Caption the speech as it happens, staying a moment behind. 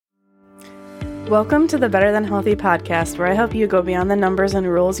Welcome to the Better Than Healthy podcast, where I help you go beyond the numbers and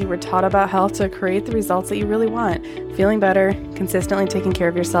rules you were taught about health to create the results that you really want. Feeling better, consistently taking care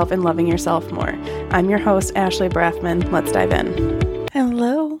of yourself, and loving yourself more. I'm your host, Ashley Brathman. Let's dive in.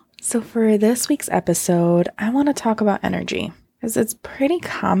 Hello. So for this week's episode, I want to talk about energy, because it's pretty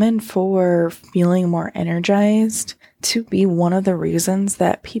common for feeling more energized to be one of the reasons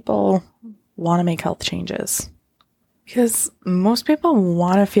that people want to make health changes. Because most people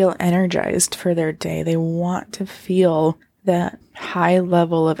want to feel energized for their day. They want to feel that high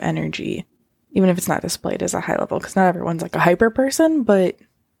level of energy, even if it's not displayed as a high level, because not everyone's like a hyper person, but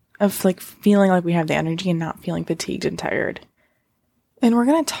of like feeling like we have the energy and not feeling fatigued and tired. And we're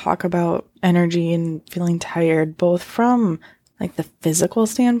going to talk about energy and feeling tired, both from like the physical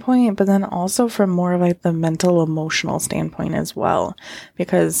standpoint, but then also from more of like the mental, emotional standpoint as well.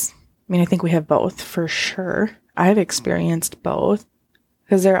 Because, I think we have both for sure. I've experienced both,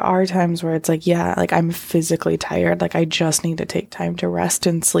 because there are times where it's like, yeah, like I'm physically tired. Like I just need to take time to rest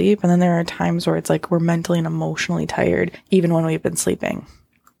and sleep. And then there are times where it's like we're mentally and emotionally tired, even when we've been sleeping.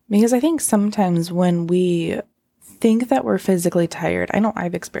 Because I think sometimes when we think that we're physically tired, I know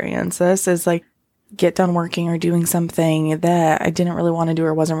I've experienced this, is like get done working or doing something that I didn't really want to do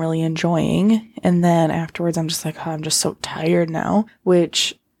or wasn't really enjoying. And then afterwards, I'm just like, oh, I'm just so tired now,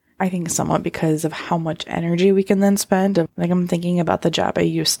 which I think somewhat because of how much energy we can then spend. Like I'm thinking about the job I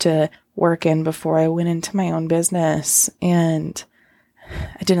used to work in before I went into my own business, and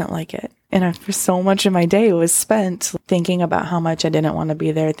I didn't like it. And for so much of my day was spent thinking about how much I didn't want to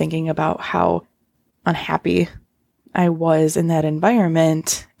be there, thinking about how unhappy I was in that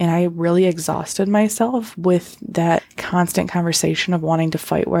environment. And I really exhausted myself with that constant conversation of wanting to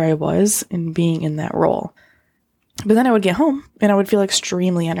fight where I was and being in that role. But then I would get home and I would feel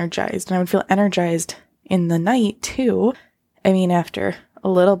extremely energized, and I would feel energized in the night too. After a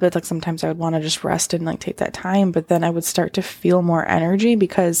little bit, like sometimes I would want to just rest and like take that time, but then I would start to feel more energy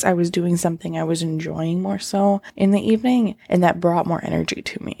because I was doing something I was enjoying more so in the evening, and that brought more energy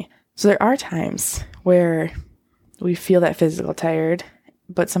to me. So there are times where we feel that physical tired,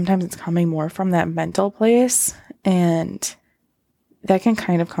 but sometimes it's coming more from that mental place, and that can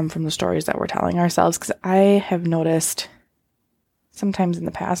kind of come from the stories that we're telling ourselves. Because I have noticed sometimes in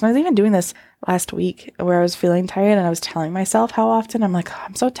the past, and I was even doing this last week, where I was feeling tired and I was telling myself how often I'm like, oh,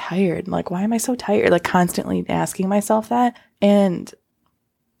 I'm so tired. Like, why am I so tired? Like constantly asking myself that. And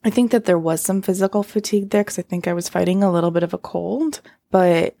I think that there was some physical fatigue there, because I think I was fighting a little bit of a cold,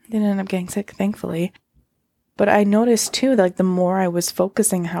 but didn't end up getting sick, thankfully. But I noticed too, that like the more I was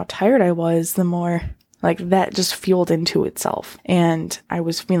focusing how tired I was, the more like that just fueled into itself, and I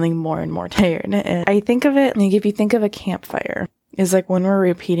was feeling more and more tired. And I think of it, like if you think of a campfire, is like when we're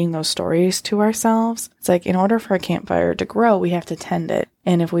repeating those stories to ourselves, it's like in order for a campfire to grow, we have to tend it.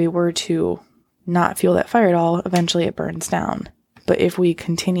 And if we were to not fuel that fire at all, eventually it burns down. But if we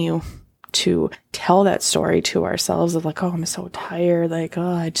continue to tell that story to ourselves of like, oh, I'm so tired, like,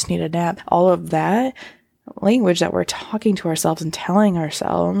 oh, I just need a nap, all of that language that we're talking to ourselves and telling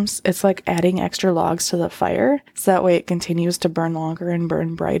ourselves, it's like adding extra logs to the fire, so that way it continues to burn longer and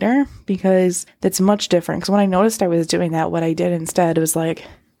burn brighter, because that's much different. Because when I noticed I was doing that, what I did instead was like,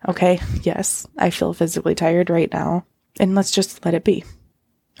 okay, yes, I feel physically tired right now, and let's just let it be.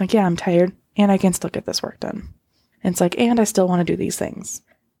 Like, yeah, I'm tired, and I can still get this work done. And it's like, and I still want to do these things.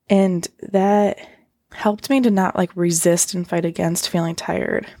 And that helped me to not like resist and fight against feeling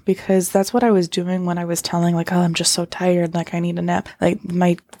tired, because that's what I was doing when I was telling like, oh, I'm just so tired, like I need a nap. Like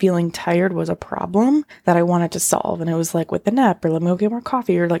my feeling tired was a problem that I wanted to solve, and it was like with the nap, or let me go get more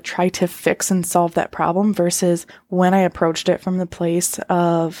coffee, or like try to fix and solve that problem, versus when I approached it from the place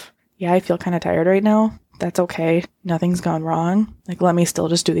of, yeah, I feel kind of tired right now. That's okay. Nothing's gone wrong. Like, let me still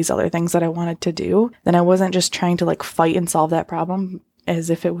just do these other things that I wanted to do. Then I wasn't just trying to like fight and solve that problem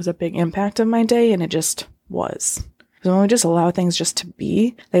as if it was a big impact of my day, and it just was. So when we just allow things just to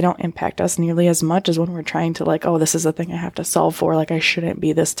be, they don't impact us nearly as much as when we're trying to like, oh, this is the thing I have to solve for, like I shouldn't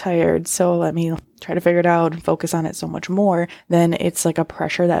be this tired, so let me try to figure it out and focus on it so much more. Then it's like a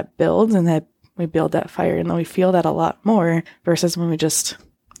pressure that builds, and that we build that fire, and then we feel that a lot more, versus when we just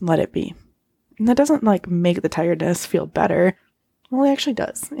let it be. And that doesn't like make the tiredness feel better. Well, it actually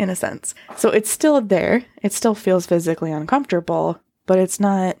does, in a sense. So it's still there. It still feels physically uncomfortable, but it's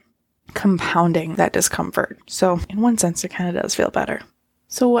not compounding that discomfort. So in one sense, it kind of does feel better.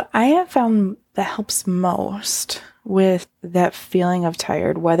 So what I have found that helps most with that feeling of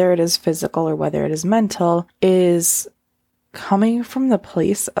tired, whether it is physical or whether it is mental, is coming from the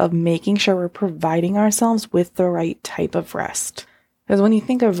place of making sure we're providing ourselves with the right type of rest. Because when you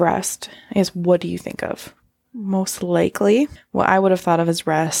think of rest, what do you think of? most likely what I would have thought of as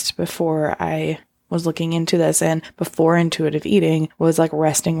rest before I was looking into this and before intuitive eating was like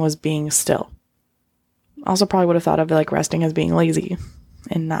resting was being still. Also probably would have thought of like resting as being lazy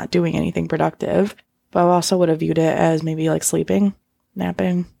and not doing anything productive. But I also would have viewed it as maybe like sleeping,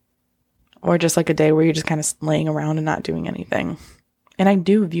 napping, or just like a day where you're just kind of laying around and not doing anything. And I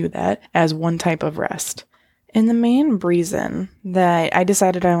do view that as one type of rest. And the main reason that I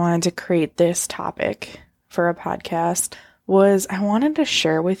decided I wanted to create this topic for a podcast was I wanted to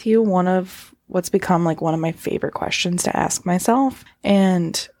share with you one of what's become like one of my favorite questions to ask myself.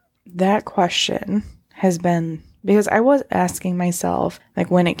 And that question has been because I was asking myself, like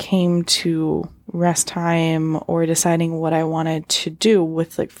when it came to rest time or deciding what I wanted to do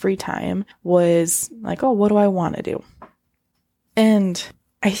with like free time was like, oh, what do I want to do? And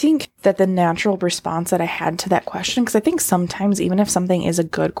I think that the natural response that I had to that question, because I think sometimes even if something is a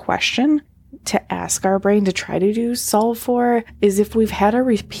good question to ask our brain to try to solve for, is if we've had a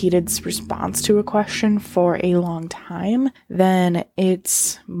repeated response to a question for a long time, then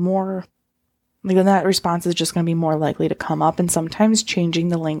it's more, like then that response is just going to be more likely to come up. And sometimes changing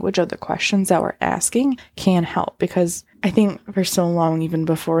the language of the questions that we're asking can help, because I think for so long, even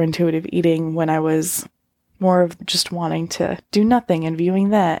before intuitive eating, when I was more of just wanting to do nothing and viewing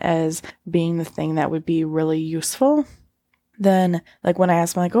that as being the thing that would be really useful, then like when I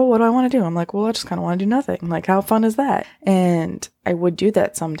asked them like, oh, what do I want to do? I'm like, well, I just kind of want to do nothing. Like, how fun is that? And I would do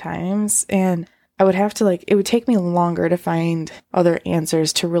that sometimes. And I would have to like, it would take me longer to find other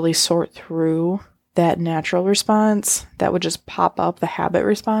answers to really sort through that natural response that would just pop up, the habit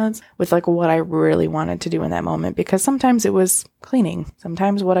response, with like what I really wanted to do in that moment. Because sometimes it was cleaning.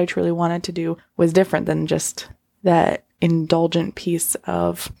 Sometimes what I truly wanted to do was different than just that indulgent piece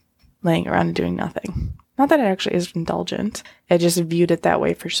of laying around and doing nothing. Not that it actually is indulgent. I just viewed it that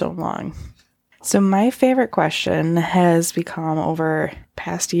way for so long. So my favorite question has become over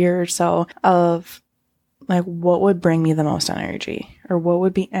past year or so of like, what would bring me the most energy, or what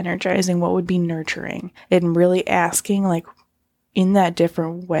would be energizing, what would be nurturing, and really asking like in that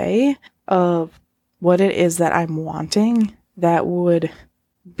different way of what it is that I'm wanting that would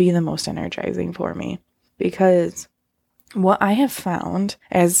be the most energizing for me. Because what I have found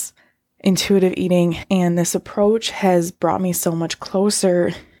as intuitive eating and this approach has brought me so much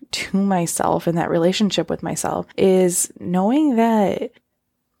closer to myself and that relationship with myself is knowing that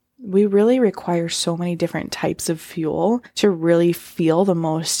we really require so many different types of fuel to really feel the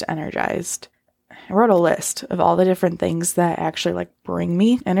most energized. I wrote a list of all the different things that actually like bring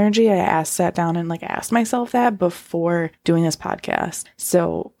me energy. I sat down and like asked myself that before doing this podcast.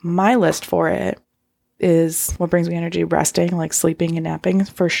 So my list for it is what brings me energy: resting, like sleeping and napping,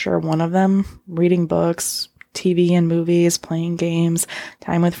 for sure one of them, reading books, TV and movies, playing games,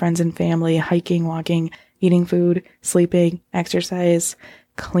 time with friends and family, hiking, walking, eating food, sleeping, exercise,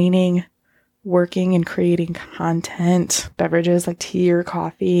 cleaning, working and creating content, beverages like tea or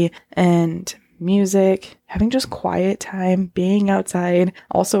coffee, and music, having just quiet time, being outside,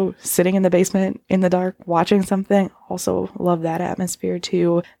 also sitting in the basement in the dark, watching something. Also love that atmosphere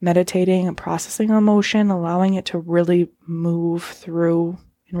too. Meditating and processing emotion, allowing it to really move through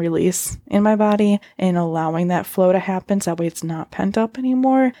and release in my body and allowing that flow to happen so that way it's not pent up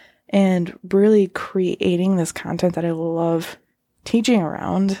anymore, and really creating this content that I love teaching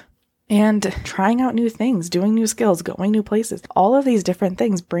around and trying out new things, doing new skills, going new places. All of these different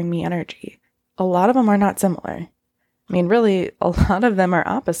things bring me energy. A lot of them are not similar. I mean, really, a lot of them are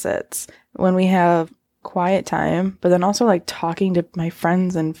opposites. When we have quiet time, but then also like talking to my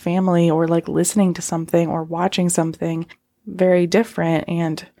friends and family, or like listening to something or watching something very different,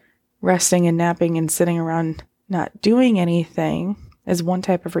 and resting and napping and sitting around not doing anything is one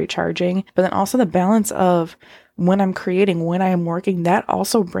type of recharging. But then also the balance of when I'm creating, when I am working, that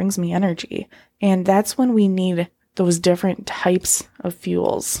also brings me energy. And that's when we need those different types of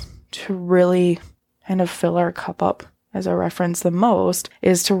fuels to really kind of fill our cup up, as a reference the most,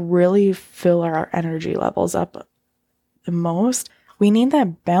 is to really fill our energy levels up the most. We need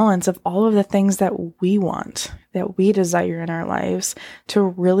that balance of all of the things that we want, that we desire in our lives, to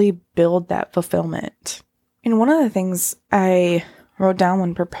really build that fulfillment. And one of the things I wrote down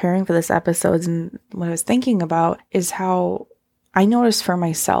when preparing for this episode and what I was thinking about is how I noticed for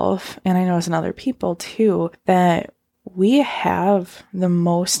myself, and I noticed in other people too, that we have the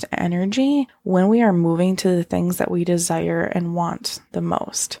most energy when we are moving to the things that we desire and want the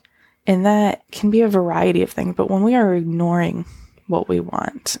most. And that can be a variety of things, but when we are ignoring what we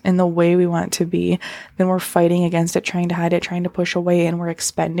want and the way we want it to be, then we're fighting against it, trying to hide it, trying to push away, and we're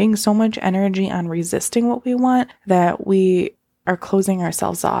expending so much energy on resisting what we want that we are closing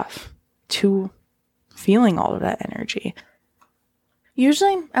ourselves off to feeling all of that energy.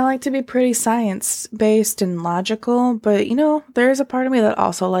 Usually I like to be pretty science-based and logical, but there is a part of me that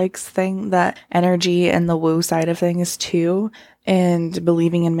also likes that energy and the woo side of things too. And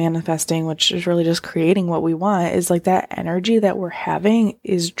believing in manifesting, which is really just creating what we want, is like that energy that we're having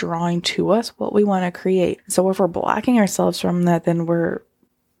is drawing to us what we want to create. So if we're blocking ourselves from that, then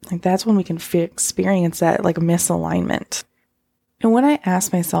that's when we can experience that like misalignment. And when I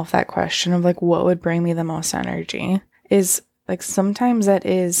ask myself that question of like, what would bring me the most energy, is like sometimes that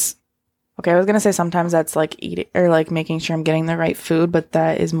is, okay, I was going to say sometimes that's like eating or like making sure I'm getting the right food, but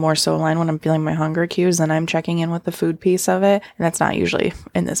that is more so aligned when I'm feeling my hunger cues, then I'm checking in with the food piece of it. And that's not usually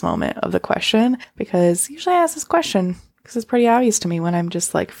in this moment of the question, because usually I ask this question because it's pretty obvious to me when I'm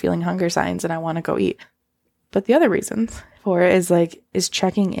just like feeling hunger signs and I want to go eat. But the other reasons for it is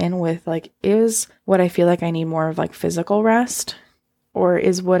checking in with like, is what I feel like I need more of like physical rest, or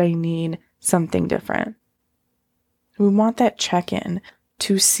is what I need something different? We want that check-in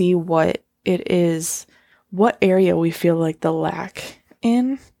to see what it is, what area we feel like the lack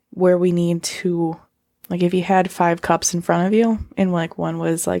in, where we need to, like if you had 5 cups in front of you and like one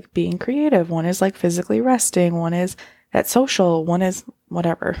was like being creative, one is like physically resting, one is at social, one is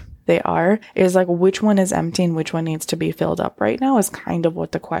whatever they are, is like which one is empty and which one needs to be filled up right now is kind of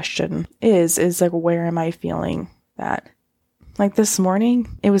what the question is like, where am I feeling that? Like this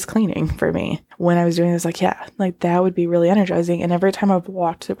morning, it was cleaning for me. When I was doing this, like, yeah, like that would be really energizing. And every time I've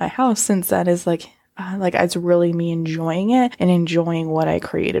walked through my house since that is like it's really me enjoying it and enjoying what I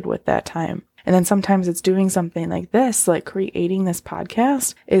created with that time. And then sometimes it's doing something like this, like creating this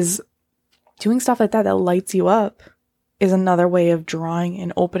podcast, is doing stuff like that lights you up, is another way of drawing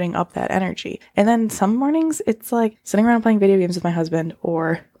and opening up that energy. And then some mornings it's like sitting around playing video games with my husband,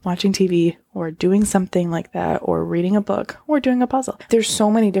 or watching TV, or doing something like that, or reading a book, or doing a puzzle. There's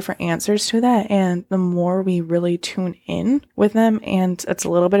so many different answers to that. And the more we really tune in with them, and it's a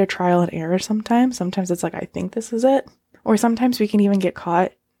little bit of trial and error sometimes it's like, I think this is it. Or sometimes we can even get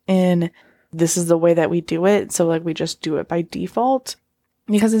caught in, this is the way that we do it. So like we just do it by default,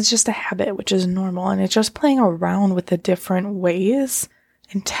 because it's just a habit, which is normal. And it's just playing around with the different ways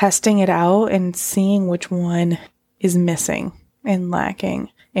and testing it out and seeing which one is missing and lacking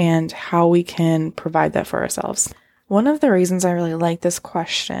and how we can provide that for ourselves. One of the reasons I really like this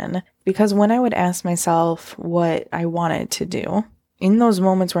question, because when I would ask myself what I wanted to do, in those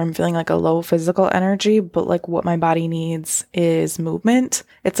moments where I'm feeling like a low physical energy, but like what my body needs is movement,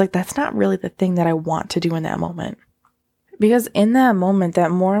 it's like that's not really the thing that I want to do in that moment. Because in that moment,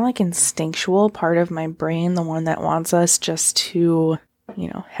 that more like instinctual part of my brain, the one that wants us just to,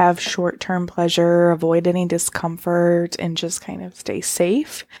 have short-term pleasure, avoid any discomfort, and just kind of stay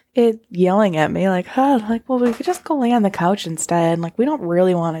safe, it yelling at me like, well, we could just go lay on the couch instead. Like, we don't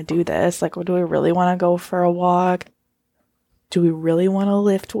really want to do this. Like, do we really want to go for a walk? Do we really want to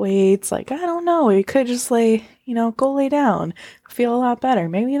lift weights? Like, I don't know. We could just go lay down, feel a lot better.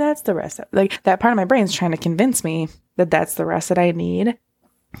 Maybe that's the rest. Like, that part of my brain's trying to convince me that that's the rest that I need.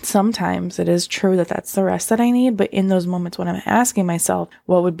 Sometimes it is true that that's the rest that I need, but in those moments when I'm asking myself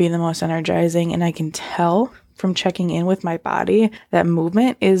what would be the most energizing, and I can tell from checking in with my body that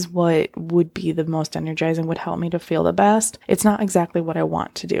movement is what would be the most energizing, would help me to feel the best, it's not exactly what I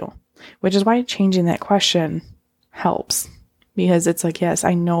want to do, which is why changing that question helps, because it's like, yes,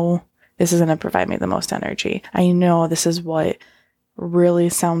 I know this is going to provide me the most energy. I know this is what really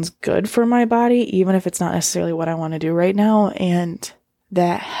sounds good for my body, even if it's not necessarily what I want to do right now. And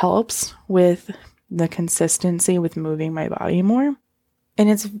that helps with the consistency with moving my body more. And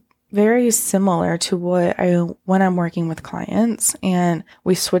it's very similar to when I'm working with clients and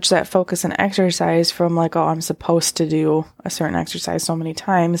we switch that focus and exercise from like, oh, I'm supposed to do a certain exercise so many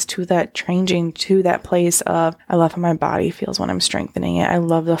times, to that changing to that place of, I love how my body feels when I'm strengthening it. I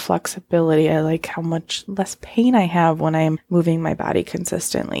love the flexibility. I like how much less pain I have when I'm moving my body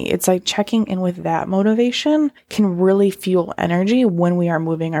consistently. It's like checking in with that motivation can really fuel energy when we are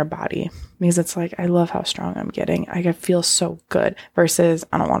moving our body. Because it's like, I love how strong I'm getting. I feel so good, versus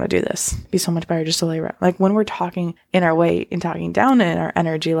I don't want to do this. It'd be so much better just to lay around. Like when we're talking in our weight and talking down in our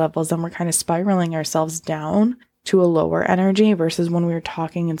energy levels, then we're kind of spiraling ourselves down to a lower energy, versus when we're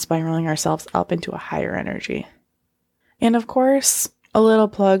talking and spiraling ourselves up into a higher energy. And of course, a little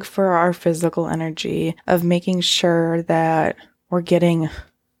plug for our physical energy of making sure that we're getting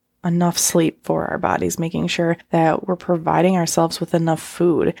enough sleep for our bodies, making sure that we're providing ourselves with enough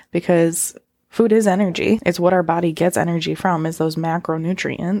food, because food is energy. It's what our body gets energy from, is those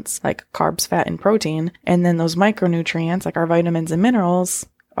macronutrients like carbs, fat, and protein. And then those micronutrients like our vitamins and minerals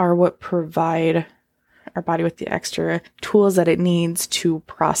are what provide our body with the extra tools that it needs to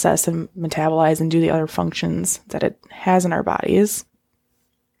process and metabolize and do the other functions that it has in our bodies.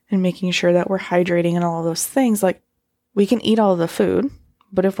 And making sure that we're hydrating and all of those things. Like, we can eat all of the food,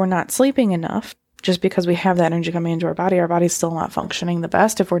 but if we're not sleeping enough, just because we have that energy coming into our body's still not functioning the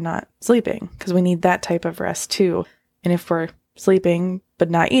best if we're not sleeping, because we need that type of rest too. And if we're sleeping but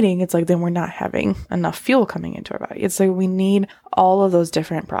not eating, it's like then we're not having enough fuel coming into our body. It's like we need all of those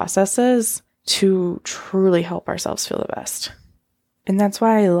different processes to truly help ourselves feel the best. And that's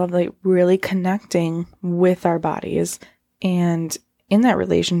why I love like really connecting with our bodies and in that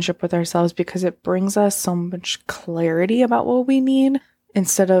relationship with ourselves, because it brings us so much clarity about what we need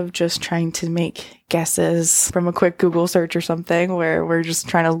instead of just trying to make guesses from a quick Google search or something where we're just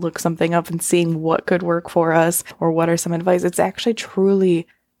trying to look something up and seeing what could work for us or what are some advice. It's actually truly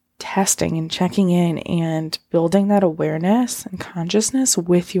testing and checking in and building that awareness and consciousness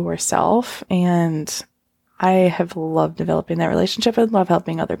with yourself. And I have loved developing that relationship and love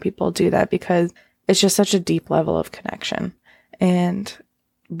helping other people do that, because it's just such a deep level of connection. And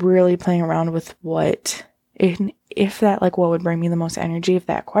really playing around with if that, like, what would bring me the most energy, if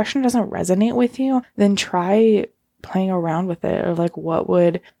that question doesn't resonate with you, then try playing around with it, or like, what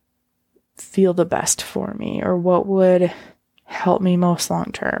would feel the best for me, or what would help me most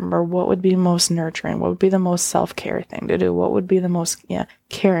long term, or what would be most nurturing, what would be the most self-care thing to do, what would be the most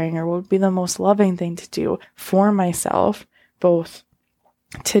caring, or what would be the most loving thing to do for myself, both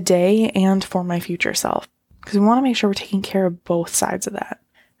today and for my future self. Because we want to make sure we're taking care of both sides of that.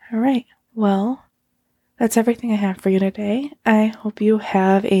 All right. Well, that's everything I have for you today. I hope you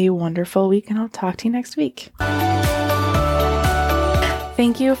have a wonderful week, and I'll talk to you next week.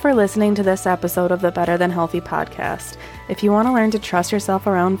 Thank you for listening to this episode of the Better Than Healthy podcast. If you want to learn to trust yourself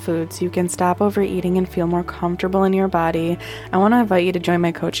around food so you can stop overeating and feel more comfortable in your body, I want to invite you to join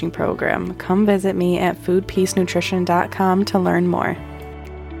my coaching program. Come visit me at foodpeacenutrition.com to learn more.